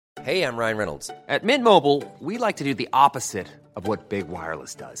Hey, I'm Ryan Reynolds. At Mint Mobile, we like to do the opposite of what Big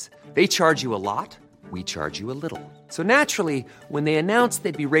Wireless does. They charge you a lot, we charge you a little. So naturally, when they announced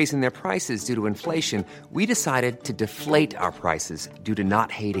they'd be raising their prices due to inflation, we decided to deflate our prices due to not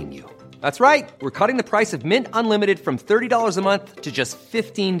hating you. That's right. We're cutting the price of Mint Unlimited from $30 a month to just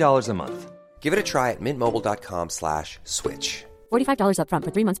 $15 a month. Give it a try at mintmobile.com/switch. $45 up front for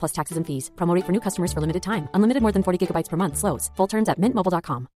 3 months plus taxes and fees. Promo rate for new customers for limited time. Unlimited more than 40 gigabytes per month. Slows full terms at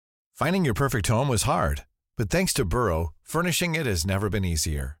mintmobile.com. Finding your perfect home was hard, but thanks to Burrow, furnishing it has never been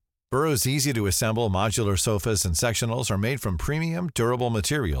easier. Burrow's easy-to-assemble modular sofas and sectionals are made from premium, durable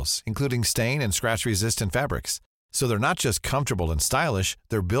materials, including stain and scratch-resistant fabrics. So they're not just comfortable and stylish,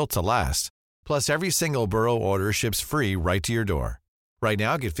 they're built to last. Plus, every single Burrow order ships free right to your door. Right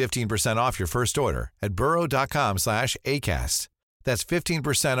now, get 15% off your first order at burrow.com/ACAST. That's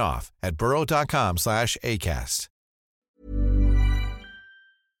 15% off at burrow.com/ACAST.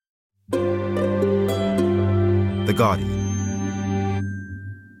 The Guardian.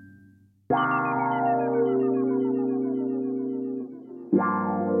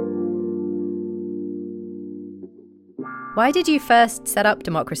 Why did you first set up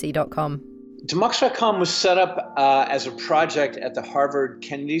Democracy.com? Democracy.com was set up as a project at the Harvard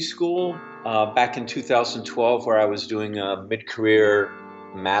Kennedy School back in 2012, where I was doing a mid-career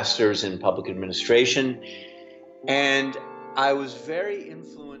master's in public administration. And I was very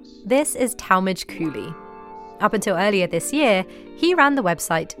influenced. This is Talmage Cooley. Up until earlier this year, he ran the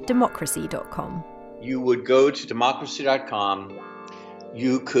website Democracy.com. You would go to Democracy.com,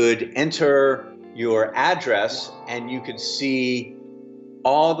 you could enter your address, and you could see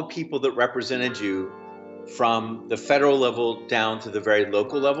all the people that represented you from the federal level down to the very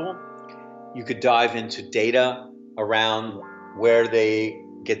local level. You could dive into data around where they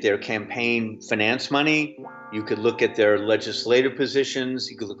get their campaign finance money. You could look at their legislative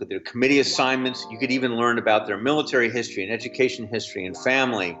positions. You could look at their committee assignments. You could even learn about their military history and education history and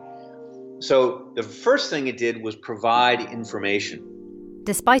family. So the first thing it did was provide information.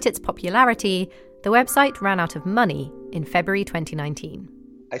 Despite its popularity, the website ran out of money in February 2019.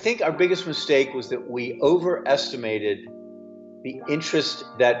 I think our biggest mistake was that we overestimated the interest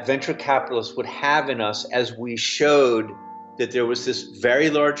that venture capitalists would have in us as we showed that there was this very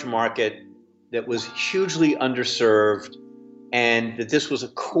large market that was hugely underserved, and that this was a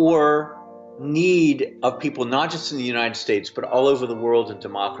core need of people, not just in the United States, but all over the world in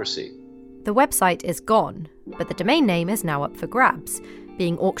democracy. The website is gone, but the domain name is now up for grabs,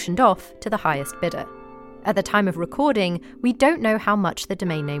 being auctioned off to the highest bidder. At the time of recording, we don't know how much the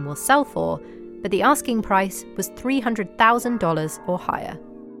domain name will sell for, but the asking price was $300,000 or higher.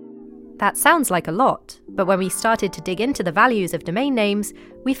 That sounds like a lot, but when we started to dig into the values of domain names,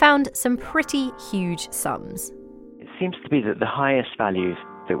 we found some pretty huge sums. It seems to be that the highest values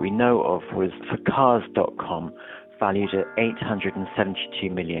that we know of was for cars.com, valued at $872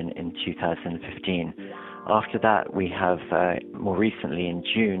 million in 2015. After that, we have, more recently in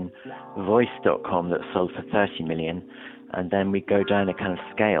June, voice.com that sold for $30 million, and then we go down a kind of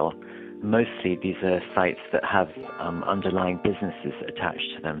scale. Mostly these are sites that have underlying businesses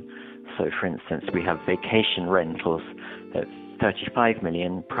attached to them. So, for instance, we have vacation rentals at $35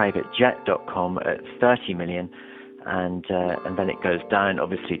 million, privatejet.com at $30 million, and then it goes down,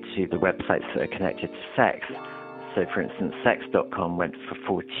 obviously, to the websites that are connected to sex. So, for instance, sex.com went for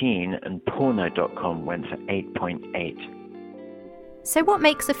 14 and porno.com went for 8.8. So what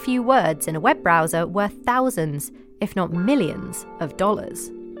makes a few words in a web browser worth thousands, if not millions, of dollars?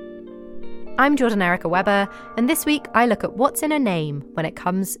 I'm Jordan Erica Weber, and this week I look at what's in a name when it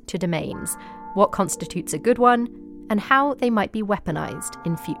comes to domains, what constitutes a good one, and how they might be weaponized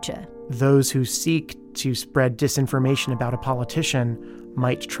in future. Those who seek to spread disinformation about a politician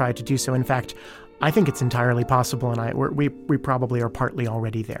might try to do so. In fact, I think it's entirely possible, and we probably are partly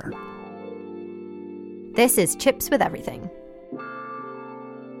already there. This is Chips with Everything.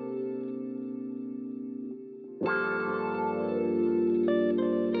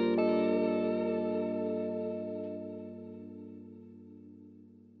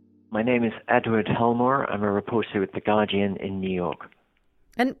 My name is Edward Helmore. I'm a reporter with The Guardian in New York.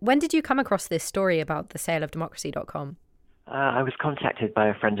 And when did you come across this story about the sale of Democracy.com? I was contacted by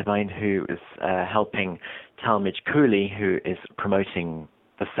a friend of mine who was helping Talmage Cooley, who is promoting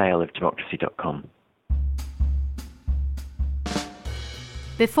the sale of Democracy.com.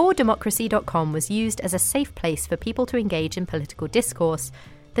 Before Democracy.com was used as a safe place for people to engage in political discourse,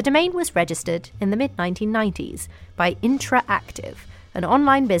 the domain was registered in the mid-1990s by Intraactive, an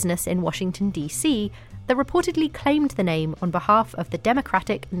online business in Washington, D.C. that reportedly claimed the name on behalf of the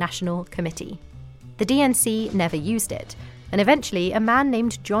Democratic National Committee. The DNC never used it, and eventually a man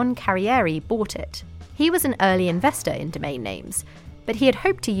named John Carriere bought it. He was an early investor in domain names, but he had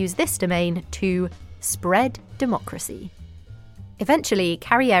hoped to use this domain to spread democracy. Eventually,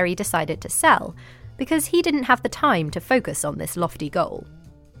 Carriere decided to sell because he didn't have the time to focus on this lofty goal.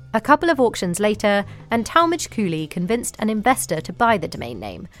 A couple of auctions later, and Talmadge Cooley convinced an investor to buy the domain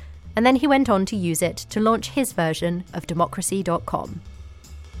name, and then he went on to use it to launch his version of democracy.com.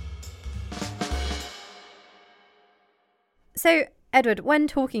 So, Edward, when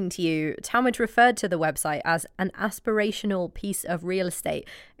talking to you, Talmadge referred to the website as an aspirational piece of real estate.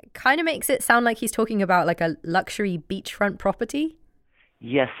 It kind of makes it sound like he's talking about like a luxury beachfront property.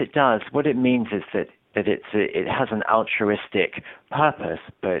 Yes, it does. What it means is that it has an altruistic purpose,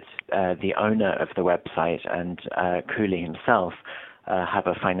 but the owner of the website and Cooley himself have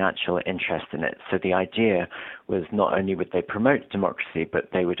a financial interest in it. So the idea was not only would they promote democracy, but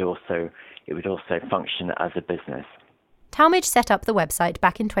it would also function as a business. Talmadge set up the website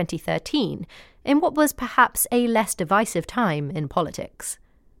back in 2013, in what was perhaps a less divisive time in politics.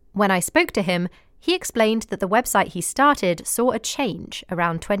 When I spoke to him, he explained that the website he started saw a change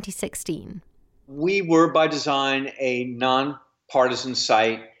around 2016. We were, by design, a nonpartisan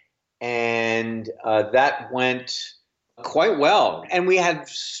site, and that went quite well. And we had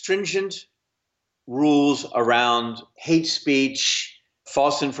stringent rules around hate speech,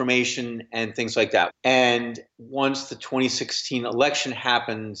 false information, and things like that. And once the 2016 election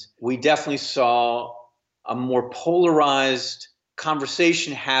happened, we definitely saw a more polarized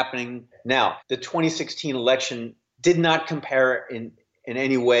conversation happening. Now, the 2016 election did not compare in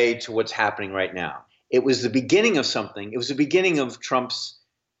any way to what's happening right now. It was the beginning of something. It was the beginning of Trump's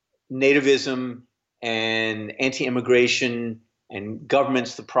nativism and anti-immigration and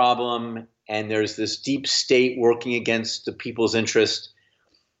government's the problem, and there's this deep state working against the people's interest.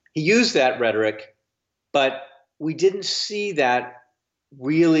 He used that rhetoric, but we didn't see that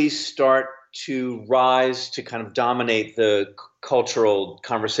really start to rise to kind of dominate the cultural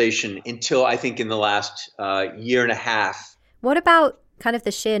conversation until I think in the last year and a half. What about kind of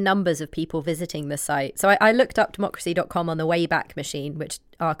the sheer numbers of people visiting the site? So I looked up democracy.com on the Wayback Machine, which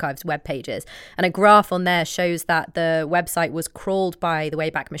archives web pages, and a graph on there shows that the website was crawled by the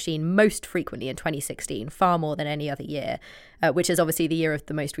Wayback Machine most frequently in 2016, far more than any other year, which is obviously the year of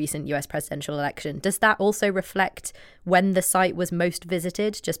the most recent US presidential election. Does that also reflect when the site was most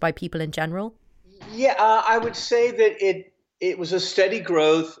visited, just by people in general? Yeah, I would say that it was a steady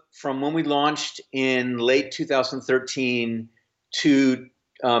growth from when we launched in late 2013 to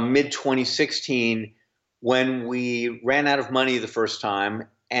mid-2016, when we ran out of money the first time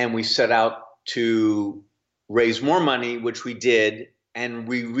and we set out to raise more money, which we did, and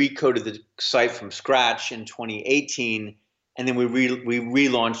we recoded the site from scratch in 2018, and then we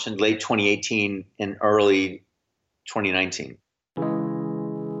relaunched in late 2018 and early 2019.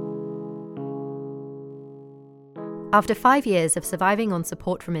 After 5 years of surviving on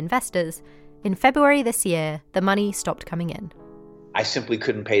support from investors, in February this year, the money stopped coming in. I simply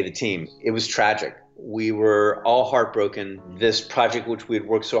couldn't pay the team. It was tragic. We were all heartbroken. This project, which we had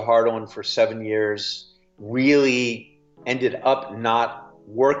worked so hard on for 7 years, really ended up not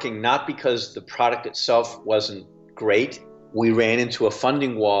working, not because the product itself wasn't great. We ran into a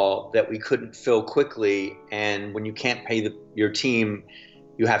funding wall that we couldn't fill quickly, and when you can't pay your team,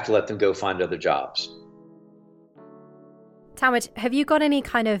 you have to let them go find other jobs. Talmadge, have you got any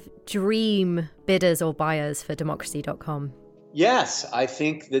kind of dream bidders or buyers for democracy.com? Yes, I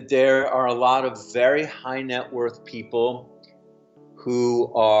think that there are a lot of very high net worth people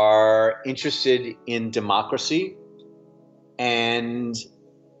who are interested in democracy. And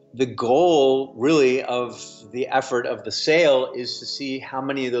the goal really of the effort of the sale is to see how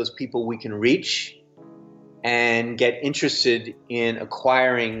many of those people we can reach and get interested in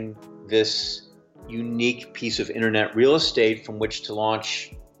acquiring this unique piece of internet real estate from which to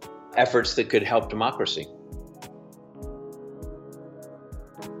launch efforts that could help democracy.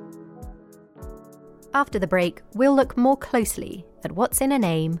 After the break, we'll look more closely at what's in a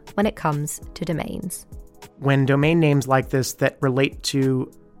name when it comes to domains. When domain names like this that relate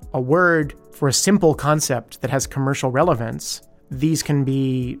to a word for a simple concept that has commercial relevance, these can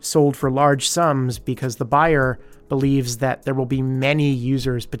be sold for large sums because the buyer believes that there will be many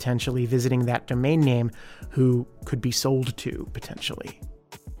users potentially visiting that domain name who could be sold to potentially.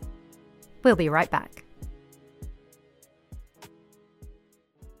 We'll be right back.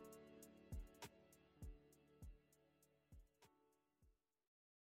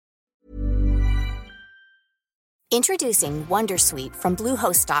 Introducing Wondersuite from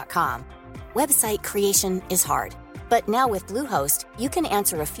Bluehost.com. Website creation is hard, But now with Bluehost, you can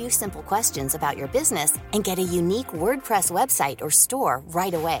answer a few simple questions about your business and get a unique WordPress website or store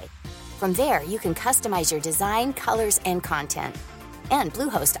right away. From there, you can customize your design, colors, and content. And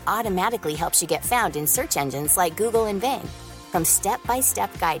Bluehost automatically helps you get found in search engines like Google and Bing. From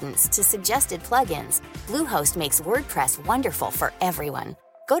step-by-step guidance to suggested plugins, Bluehost makes WordPress wonderful for everyone.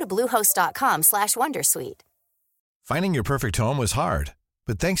 Go to bluehost.com/wondersuite. Finding your perfect home was hard,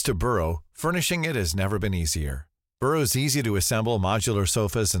 but thanks to Burrow, furnishing it has never been easier. Burrow's easy-to-assemble modular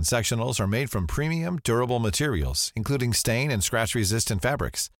sofas and sectionals are made from premium, durable materials, including stain and scratch-resistant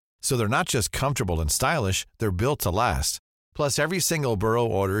fabrics. So they're not just comfortable and stylish, they're built to last. Plus, every single Burrow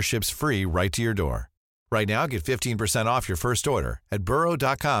order ships free right to your door. Right now, get 15% off your first order at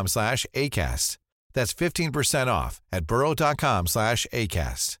burrow.com/ACAST. That's 15% off at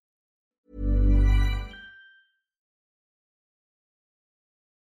burrow.com/ACAST.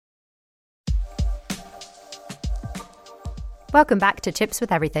 Welcome back to Tips with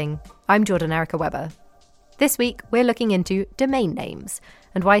Everything. I'm Jordan Erica Webber. This week, we're looking into domain names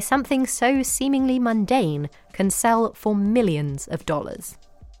and why something so seemingly mundane can sell for millions of dollars.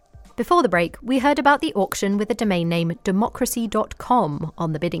 Before the break, we heard about the auction with the domain name democracy.com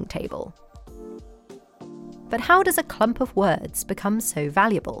on the bidding table. But how does a clump of words become so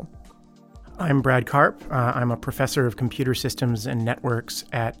valuable? I'm Brad Karp. I'm a professor of computer systems and networks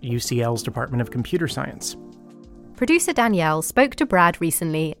at UCL's Department of Computer Science. Producer Danielle spoke to Brad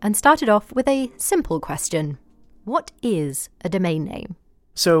recently and started off with a simple question. What is a domain name?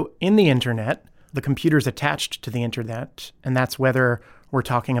 So in the internet, the computer's attached to the internet, and that's whether we're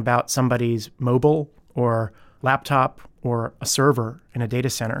talking about somebody's mobile or laptop or a server in a data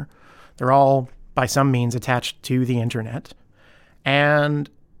center. They're all, by some means, attached to the internet.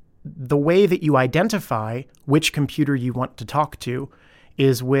 And the way that you identify which computer you want to talk to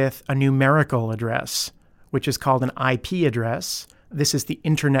is with a numerical address, which is called an IP address. This is the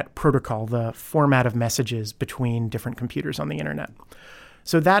Internet Protocol, the format of messages between different computers on the internet.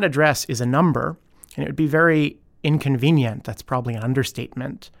 So that address is a number, and it would be very inconvenient, that's probably an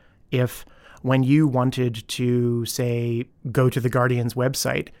understatement, if when you wanted to, say, go to The Guardian's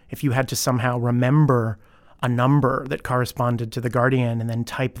website, if you had to somehow remember a number that corresponded to The Guardian and then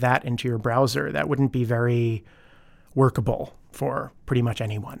type that into your browser, that wouldn't be very workable for pretty much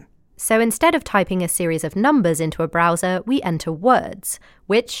anyone. So instead of typing a series of numbers into a browser, we enter words,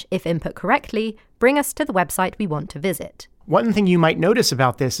 which, if input correctly, bring us to the website we want to visit. One thing you might notice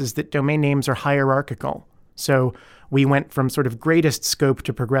about this is that domain names are hierarchical. So we went from sort of greatest scope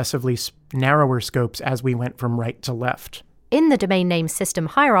to progressively narrower scopes as we went from right to left. In the domain name system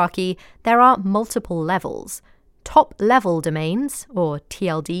hierarchy, there are multiple levels. Top-level domains, or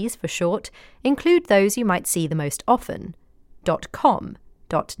TLDs for short, include those you might see the most often. .com,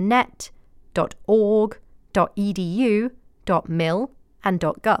 .net, .org, .edu, .mil, and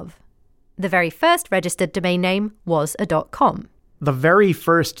 .gov. The very first registered domain name was a .com. The very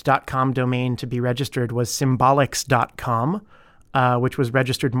first .com domain to be registered was Symbolics.com, which was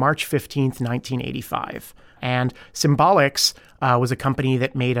registered March 15th, 1985. And Symbolics was a company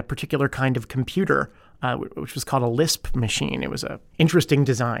that made a particular kind of computer, which was called a Lisp machine. It was an interesting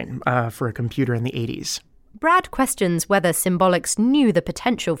design for a computer in the 80s. Brad questions whether Symbolics knew the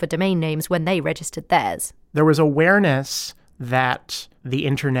potential for domain names when they registered theirs. There was awareness that the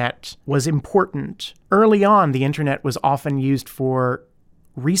internet was important. Early on, the internet was often used for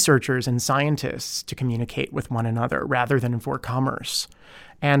researchers and scientists to communicate with one another rather than for commerce.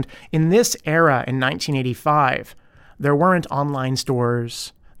 And in this era, in 1985, there weren't online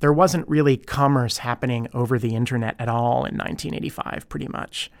stores. There wasn't really commerce happening over the internet at all in 1985, pretty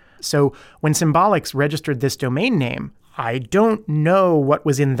much. So when Symbolics registered this domain name, I don't know what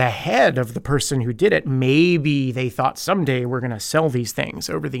was in the head of the person who did it. Maybe they thought someday we're going to sell these things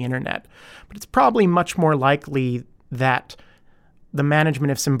over the internet. But it's probably much more likely that the management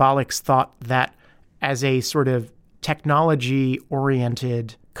of Symbolics thought that as a sort of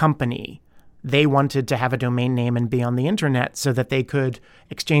technology-oriented company, they wanted to have a domain name and be on the internet so that they could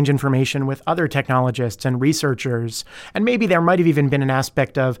exchange information with other technologists and researchers. And maybe there might have even been an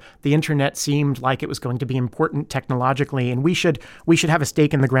aspect of the internet seemed like it was going to be important technologically, and we should have a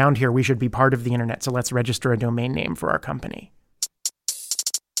stake in the ground here. We should be part of the internet, so let's register a domain name for our company.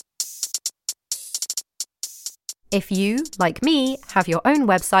 If you, like me, have your own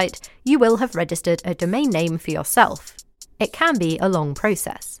website, you will have registered a domain name for yourself. It can be a long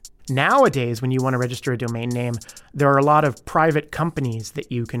process. Nowadays, when you want to register a domain name, there are a lot of private companies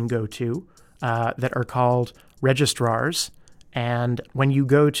that you can go to that are called registrars. And when you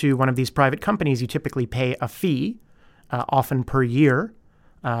go to one of these private companies, you typically pay a fee, often per year,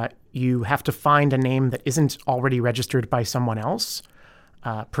 You have to find a name that isn't already registered by someone else,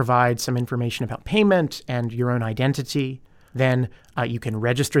 provide some information about payment and your own identity. Then you can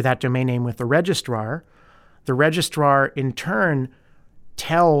register that domain name with the registrar. The registrar, in turn,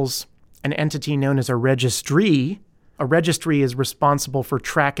 tells an entity known as a registry. A registry is responsible for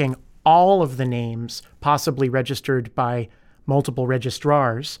tracking all of the names possibly registered by multiple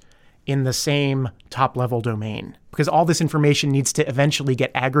registrars in the same top-level domain, because all this information needs to eventually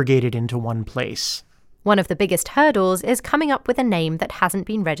get aggregated into one place. One of the biggest hurdles is coming up with a name that hasn't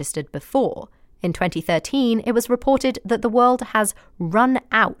been registered before. In 2013, it was reported that the world has run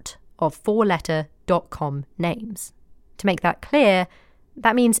out of four-letter .com names. To make that clear,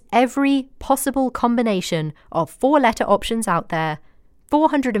 that means every possible combination of four-letter options out there,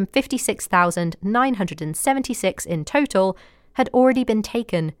 456,976 in total, had already been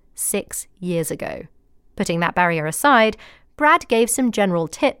taken 6 years ago. Putting that barrier aside, Brad gave some general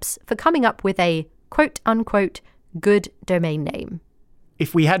tips for coming up with a quote-unquote good domain name.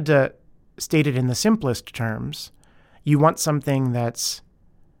 If we had to state it in the simplest terms, you want something that's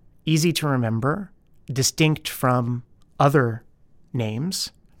easy to remember, distinct from other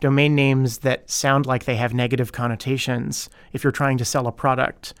names, domain names that sound like they have negative connotations. If you're trying to sell a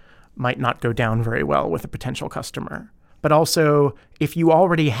product, might not go down very well with a potential customer. But also, if you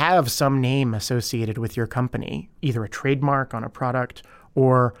already have some name associated with your company, either a trademark on a product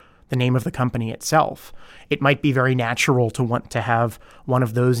or the name of the company itself, it might be very natural to want to have one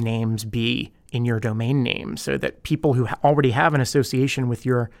of those names be in your domain name so that people who already have an association with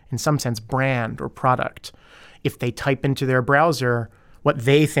your, in some sense, brand or product, if they type into their browser what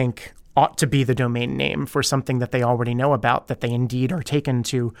they think ought to be the domain name for something that they already know about, that they indeed are taken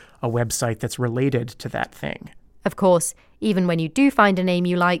to a website that's related to that thing. Of course, even when you do find a name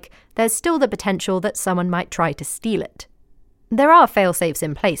you like, there's still the potential that someone might try to steal it. There are fail-safes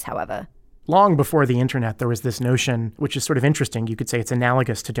in place, however. Long before the internet, there was this notion, which is sort of interesting, you could say it's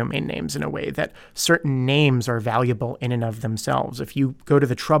analogous to domain names in a way, that certain names are valuable in and of themselves. If you go to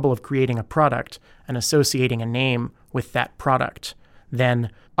the trouble of creating a product and associating a name with that product,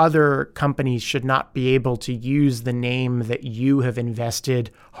 then other companies should not be able to use the name that you have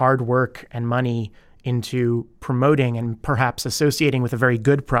invested hard work and money into promoting and perhaps associating with a very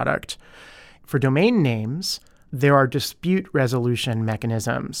good product. For domain names, there are dispute resolution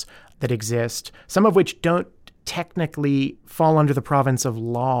mechanisms that exist, some of which don't technically fall under the province of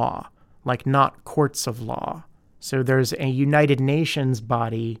law, like not courts of law. So there's a United Nations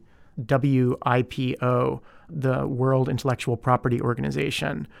body, WIPO, the World Intellectual Property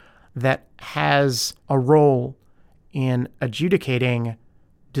Organization, that has a role in adjudicating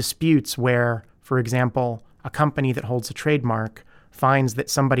disputes where, for example, a company that holds a trademark finds that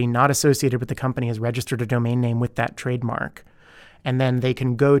somebody not associated with the company has registered a domain name with that trademark. And then they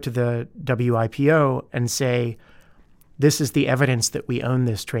can go to the WIPO and say, this is the evidence that we own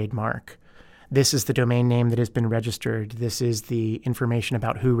this trademark. This is the domain name that has been registered. This is the information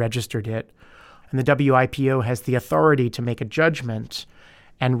about who registered it. And the WIPO has the authority to make a judgment,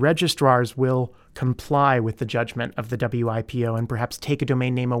 and registrars will comply with the judgment of the WIPO and perhaps take a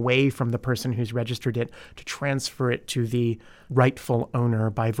domain name away from the person who's registered it to transfer it to the rightful owner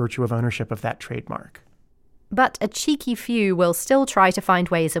by virtue of ownership of that trademark. But a cheeky few will still try to find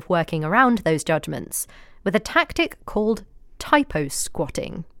ways of working around those judgments with a tactic called typo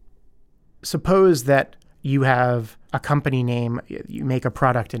squatting. Suppose that you have a company name, you make a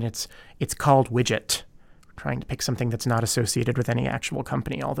product and it's called Widget. Trying to pick something that's not associated with any actual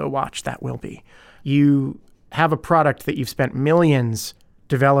company, although watch, that will be. You have a product that you've spent millions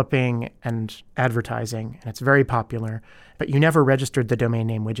developing and advertising, and it's very popular, but you never registered the domain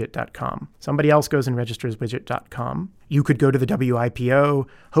name widget.com. Somebody else goes and registers widget.com. You could go to the WIPO.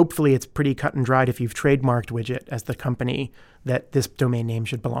 Hopefully it's pretty cut and dried if you've trademarked Widget as the company that this domain name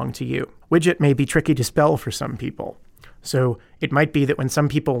should belong to you. Widget may be tricky to spell for some people. So it might be that when some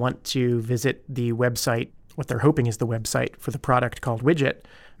people want to visit the website, what they're hoping is the website for the product called Widget,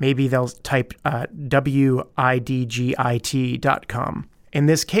 maybe they'll type widgit.com. In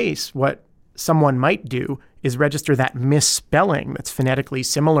this case, what someone might do is register that misspelling that's phonetically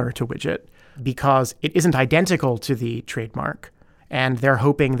similar to Widget because it isn't identical to the trademark. And they're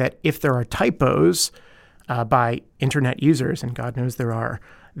hoping that if there are typos by internet users, and God knows there are,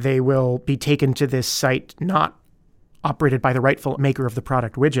 they will be taken to this site not operated by the rightful maker of the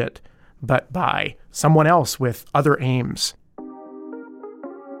product Widget, but by someone else with other aims.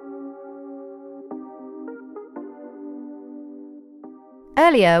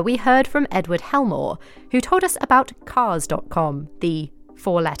 Earlier, we heard from Edward Helmore, who told us about Cars.com, the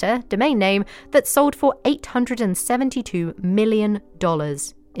four-letter domain name that sold for $872 million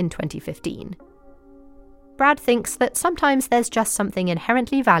in 2015. Brad thinks that sometimes there's just something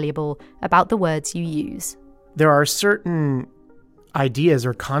inherently valuable about the words you use. There are certain ideas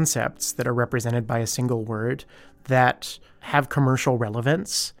or concepts that are represented by a single word that have commercial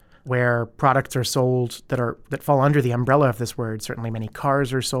relevance, where products are sold that fall under the umbrella of this word. Certainly many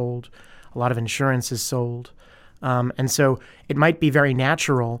cars are sold, a lot of insurance is sold. And so it might be very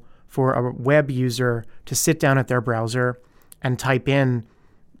natural for a web user to sit down at their browser and type in,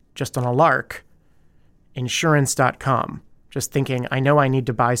 just on a lark, insurance.com, just thinking, I know I need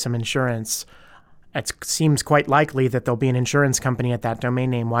to buy some insurance. It seems quite likely that there'll be an insurance company at that domain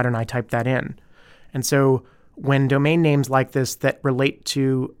name. Why don't I type that in? And so when domain names like this that relate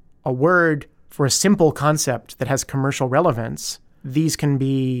to a word for a simple concept that has commercial relevance, these can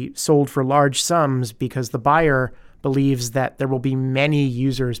be sold for large sums because the buyer believes that there will be many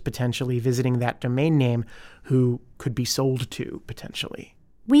users potentially visiting that domain name who could be sold to potentially.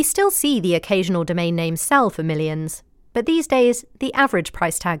 We still see the occasional domain name sell for millions, but these days the average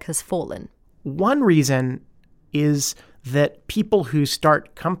price tag has fallen. One reason is that people who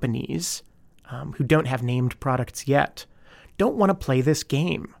start companies who don't have named products yet don't want to play this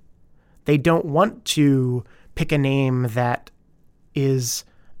game. They don't want to pick a name that is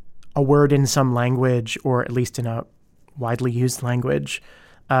a word in some language, or at least in a widely used language,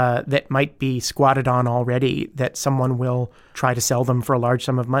 that might be squatted on already, that someone will try to sell them for a large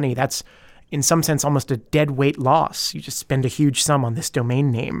sum of money. That's, in some sense, almost a dead weight loss. You just spend a huge sum on this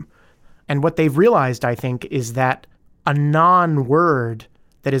domain name. And what they've realized, I think, is that a non-word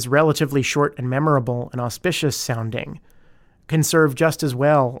that is relatively short and memorable and auspicious sounding can serve just as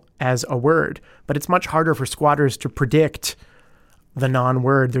well as a word. But it's much harder for squatters to predict the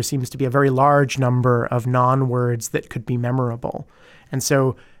non-word. There seems to be a very large number of non-words that could be memorable. And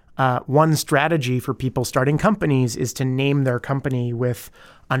so one strategy for people starting companies is to name their company with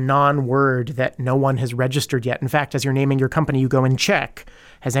a non-word that no one has registered yet. In fact, as you're naming your company, you go and check,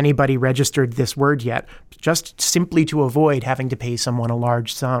 has anybody registered this word yet? Just simply to avoid having to pay someone a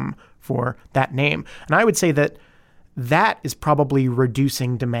large sum for that name. And I would say that that is probably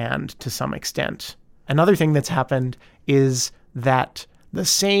reducing demand to some extent. Another thing that's happened is that the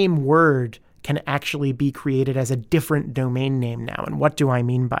same word can actually be created as a different domain name now. And what do I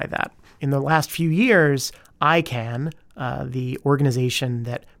mean by that? In the last few years, ICANN, the organization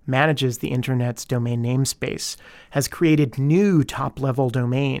that manages the internet's domain namespace, has created new top-level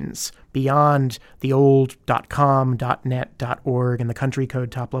domains beyond the old .com, .net, .org, and the country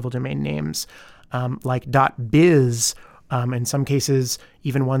code top-level domain names, like .biz, in some cases,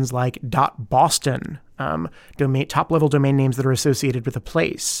 even ones like .boston, top-level domain names that are associated with a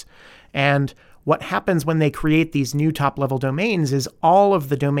place. And what happens when they create these new top-level domains is all of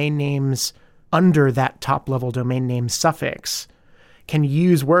the domain names under that top-level domain name suffix can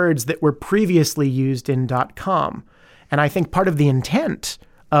use words that were previously used in .com. And I think part of the intent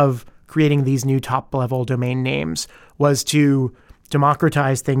of creating these new top-level domain names was to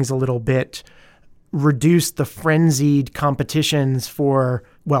democratize things a little bit, reduce the frenzied competitions for,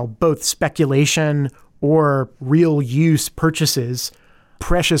 well, both speculation or real use purchases,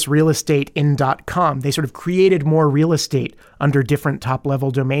 precious real estate in .com. They sort of created more real estate under different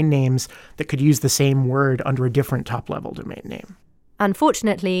top-level domain names that could use the same word under a different top-level domain name.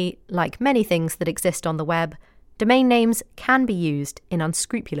 Unfortunately, like many things that exist on the web, domain names can be used in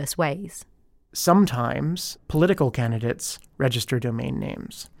unscrupulous ways. Sometimes political candidates register domain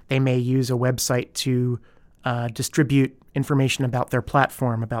names. They may use a website to distribute information about their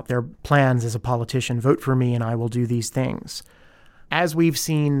platform, about their plans as a politician. Vote for me and I will do these things. As we've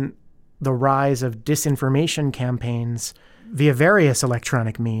seen the rise of disinformation campaigns via various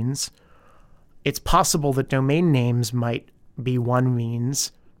electronic means, it's possible that domain names might be one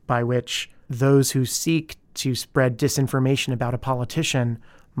means by which those who seek to spread disinformation about a politician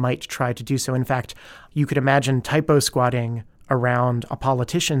might try to do so. In fact, you could imagine typo squatting around a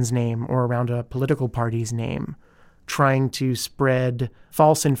politician's name or around a political party's name, trying to spread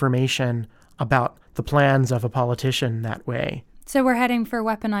false information about the plans of a politician that way. So we're heading for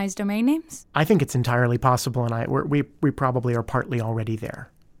weaponized domain names? I think it's entirely possible, and we probably are partly already there.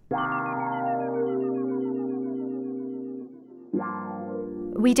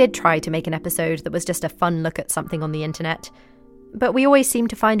 We did try to make an episode that was just a fun look at something on the internet, but we always seem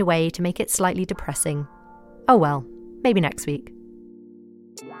to find a way to make it slightly depressing. Oh well, maybe next week.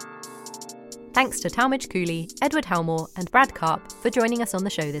 Thanks to Talmadge Cooley, Edward Helmore, and Brad Karp for joining us on the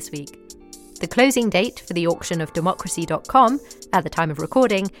show this week. The closing date for the auction of democracy.com, at the time of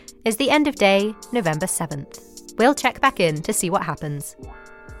recording, is the end of day, November 7th. We'll check back in to see what happens.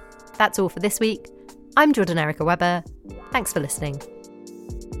 That's all for this week. I'm Jordan Erica Webber. Thanks for listening.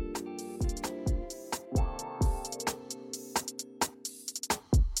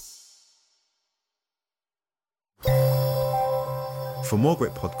 For more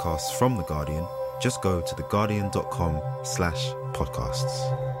great podcasts from The Guardian, just go to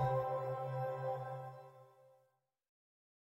theguardian.com/podcasts.